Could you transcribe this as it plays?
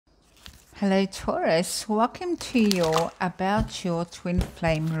Hello Taurus, welcome to your About Your Twin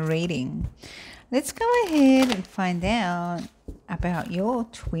Flame reading. Let's go ahead and find out about your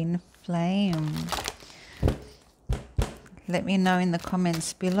twin flame. Let me know in the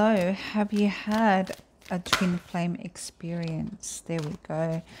comments below, have you had a twin flame experience? There we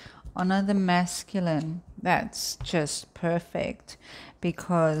go. Honor the masculine. That's just perfect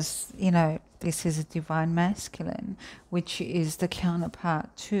because, you know, this is a divine masculine, which is the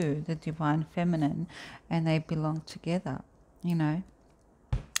counterpart to the divine feminine, and they belong together, you know.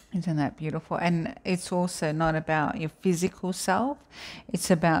 Isn't that beautiful? And it's also not about your physical self. It's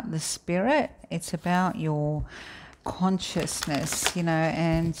about the spirit. It's about your consciousness, you know.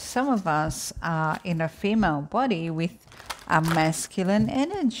 And some of us are in a female body with a masculine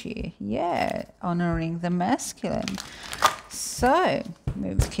energy. Yeah, honoring the masculine. So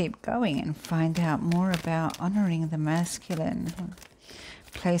let's keep going and find out more about honoring the masculine,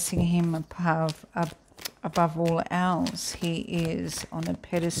 placing him above all else. He is on a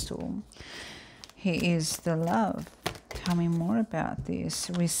pedestal. He is the love. Tell me more about this.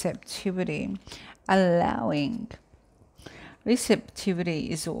 Receptivity, allowing. Receptivity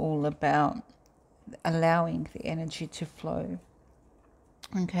is all about allowing the energy to flow.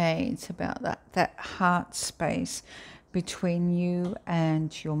 Okay, it's about that heart space between you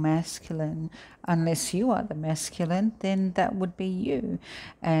and your masculine. Unless you are the masculine, then that would be you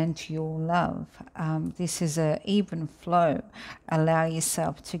and your love. This is an even flow. Allow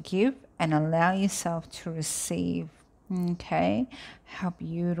yourself to give and allow yourself to receive. Okay, how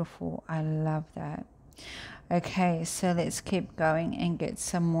beautiful. I love that. Okay, so let's keep going and get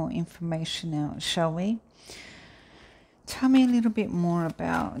some more information out, shall we? Tell me a little bit more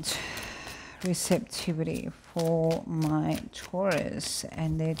about receptivity for my Taurus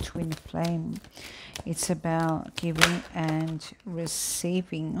and their twin flame. It's about giving and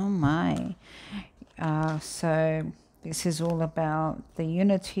receiving. Oh my. So this is all about the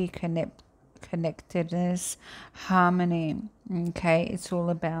unity, connectedness, harmony. Okay, it's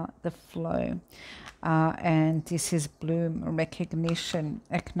all about the flow. And this is bloom, recognition,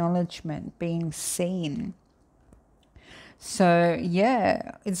 acknowledgement, being seen. So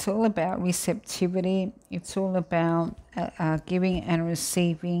yeah, it's all about receptivity. It's all about giving and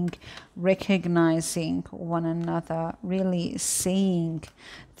receiving, recognizing one another, really seeing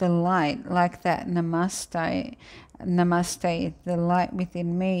the light, like that Namaste. Namaste, the light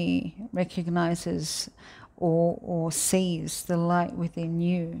within me recognizes or sees the light within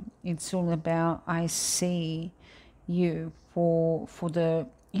you. It's all about I see you for the,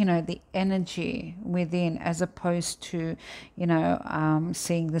 you know, the energy within, as opposed to, you know,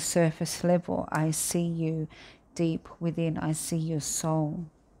 seeing the surface level. I see you deep within. I see your soul.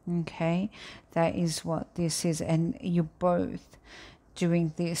 Okay, that is what this is, and you're both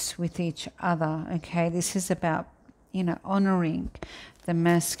doing this with each other. Okay, this is about, you know, honoring the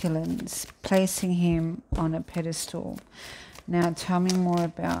masculines, placing him on a pedestal. Now tell me more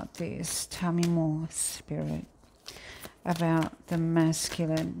about this. Tell me more, Spirit, about the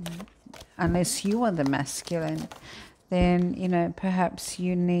masculine. Unless you are the masculine, then, you know, perhaps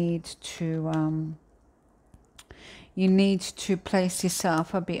you need to place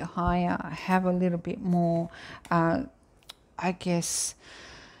yourself a bit higher, have a little bit more I guess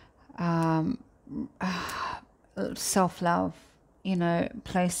self-love, you know,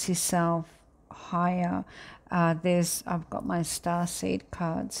 place yourself higher. I've got my starseed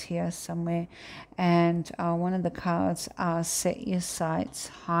cards here somewhere, and one of the cards are set your sights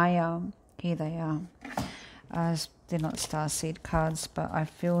higher. Here they are. They're not starseed cards, but I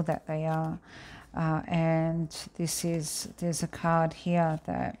feel that they are. And there's a card here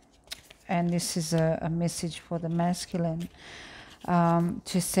that, and this is a message for the masculine,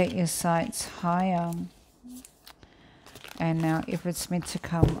 to set your sights higher. And now if it's meant to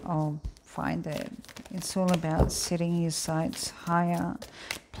come, I'll find it. It's all about setting your sights higher,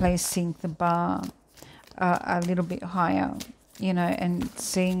 placing the bar a little bit higher, you know, and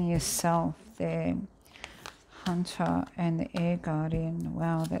seeing yourself there. Hunter and the air guardian.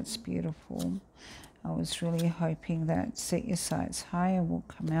 Wow, that's beautiful. I was really hoping that set your sights higher will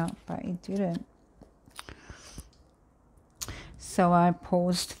come out, but it didn't. So I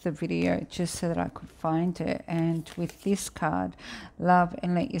paused the video just so that I could find it. And with this card, love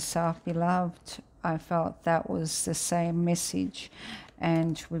and let yourself be loved, I felt that was the same message.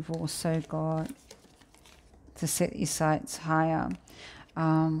 And we've also got to set your sights higher.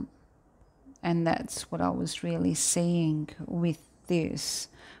 And that's what I was really seeing with this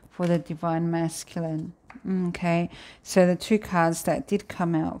for the divine masculine. Okay, so the two cards that did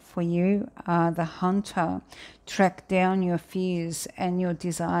come out for you are the Hunter. Track down your fears and your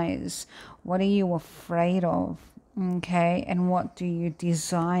desires. What are you afraid of? Okay, and what do you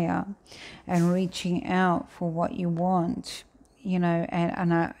desire? And reaching out for what you want, you know,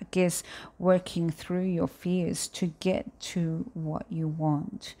 and I guess working through your fears to get to what you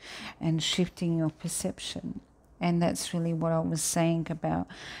want and shifting your perception. And that's really what I was saying about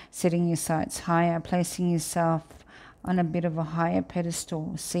setting your sights higher, placing yourself on a bit of a higher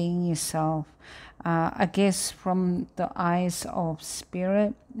pedestal, seeing yourself, I guess, from the eyes of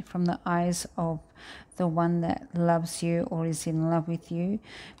spirit, from the eyes of the one that loves you or is in love with you.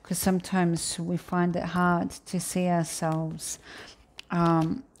 Because sometimes we find it hard to see ourselves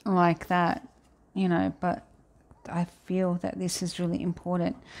like that, you know, but I feel that this is really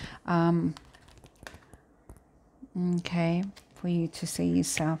important. Okay, for you to see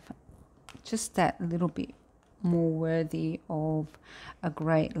yourself just that little bit more worthy of a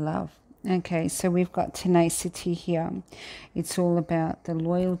great love. Okay, so we've got tenacity here. It's all about the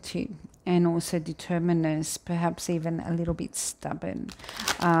loyalty and also determinedness, perhaps even a little bit stubborn.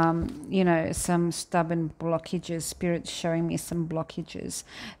 You know, some stubborn blockages, Spirit's showing me some blockages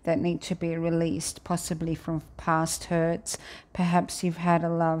that need to be released, possibly from past hurts. Perhaps you've had a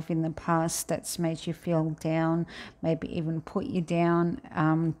love in the past that's made you feel down, maybe even put you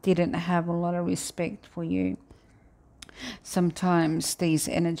down, didn't have a lot of respect for you. Sometimes these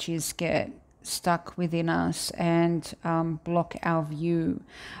energies get stuck within us and block our view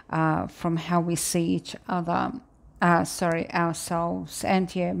from how we see each other, ourselves,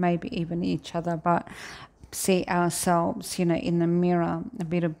 and yeah, maybe even each other, but see ourselves, you know, in the mirror, a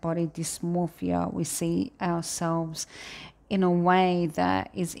bit of body dysmorphia. We see ourselves in a way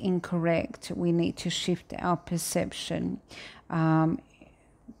that is incorrect. We need to shift our perception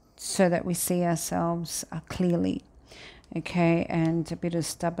so that we see ourselves clearly. Okay, and a bit of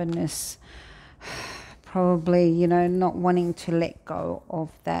stubbornness, probably, you know, not wanting to let go of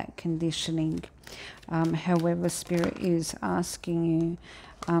that conditioning. However, Spirit is asking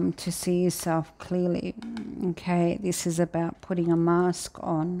you to see yourself clearly. Okay, this is about putting a mask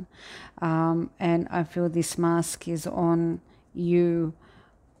on, and I feel this mask is on you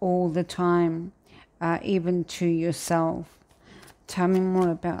all the time, even to yourself. Tell me more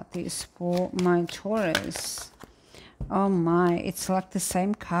about this for my Taurus. Oh my, it's like the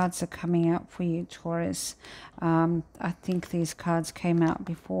same cards are coming out for you, Taurus. I think these cards came out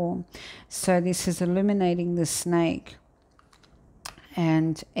before. So this is illuminating the snake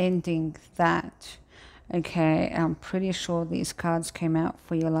and ending that. Okay, I'm pretty sure these cards came out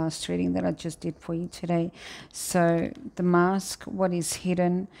for your last reading that I just did for you today. So the mask, what is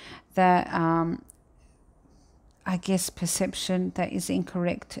hidden, that I guess perception that is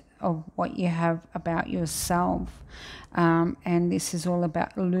incorrect of what you have about yourself. And this is all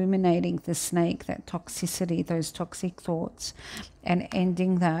about illuminating the snake, that toxicity, those toxic thoughts, and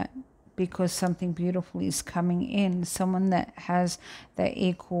ending that, because something beautiful is coming in, someone that has the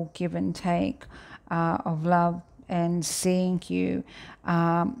equal give and take of love, and seeing you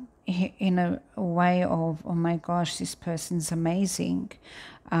in a way of, oh my gosh, this person's amazing.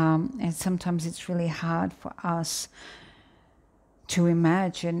 And sometimes it's really hard for us to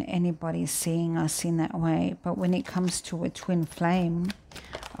imagine anybody seeing us in that way. But when it comes to a twin flame,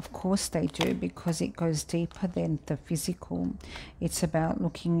 of course they do, because it goes deeper than the physical. It's about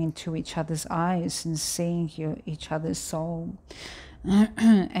looking into each other's eyes and seeing each other's soul.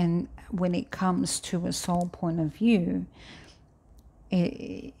 And when it comes to a soul point of view,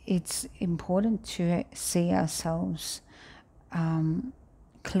 it's important to see ourselves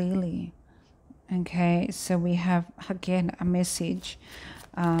clearly. Okay, so we have again a message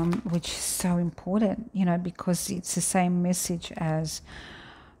which is so important, you know, because it's the same message as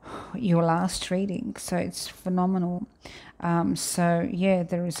your last reading, so it's phenomenal. So yeah,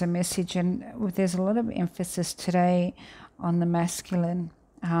 there is a message, and there's a lot of emphasis today on the masculine.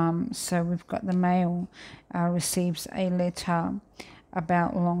 So we've got the male receives a letter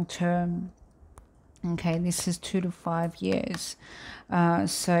about long term. Okay, this is 2 to 5 years.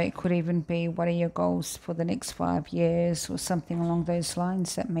 So it could even be, what are your goals for the next 5 years, or something along those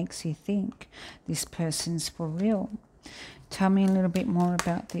lines that makes you think this person's for real. Tell me a little bit more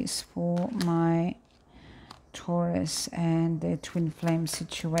about this for my Taurus and their twin flame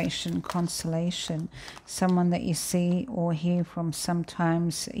situation, constellation. Someone that you see or hear from,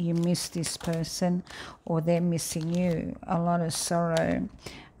 sometimes you miss this person or they're missing you. A lot of sorrow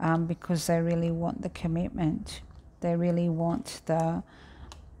because they really want the commitment. They really want the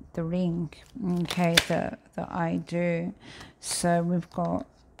ring, okay, the I do. So we've got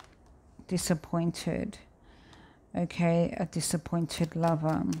disappointed. Okay, a disappointed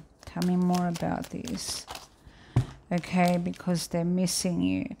lover. Tell me more about this. Okay, because they're missing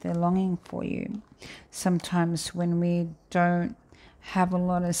you. They're longing for you. Sometimes when we don't have a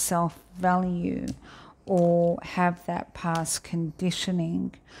lot of self-value or have that past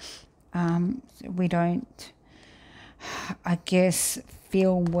conditioning, we don't, I guess,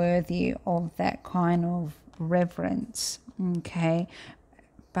 feel worthy of that kind of reverence. Okay,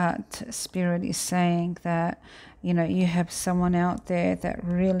 but Spirit is saying that, you know, you have someone out there that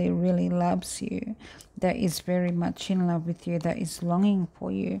really, really loves you, that is very much in love with you, that is longing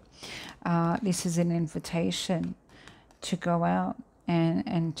for you. This is an invitation to go out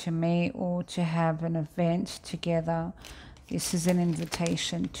and to meet or to have an event together. This is an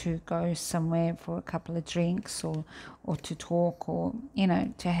invitation to go somewhere for a couple of drinks or to talk, or, you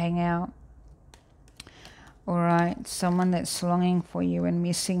know, to hang out. All right, someone that's longing for you and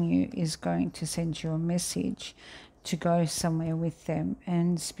missing you is going to send you a message to go somewhere with them.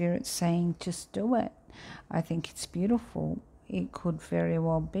 And Spirit's saying, just do it. I think it's beautiful. It could very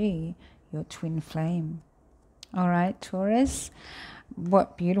well be your twin flame. All right, Taurus,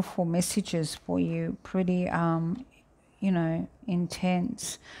 what beautiful messages for you. Pretty, you know,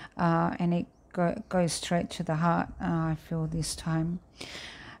 intense. And it goes straight to the heart, I feel, this time.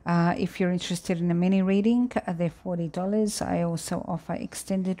 If you're interested in a mini reading, they're $40. I also offer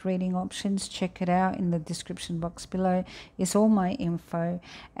extended reading options. Check it out. In the description box below is all my info,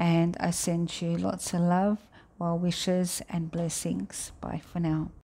 and I send you lots of love, well wishes and blessings. Bye for now.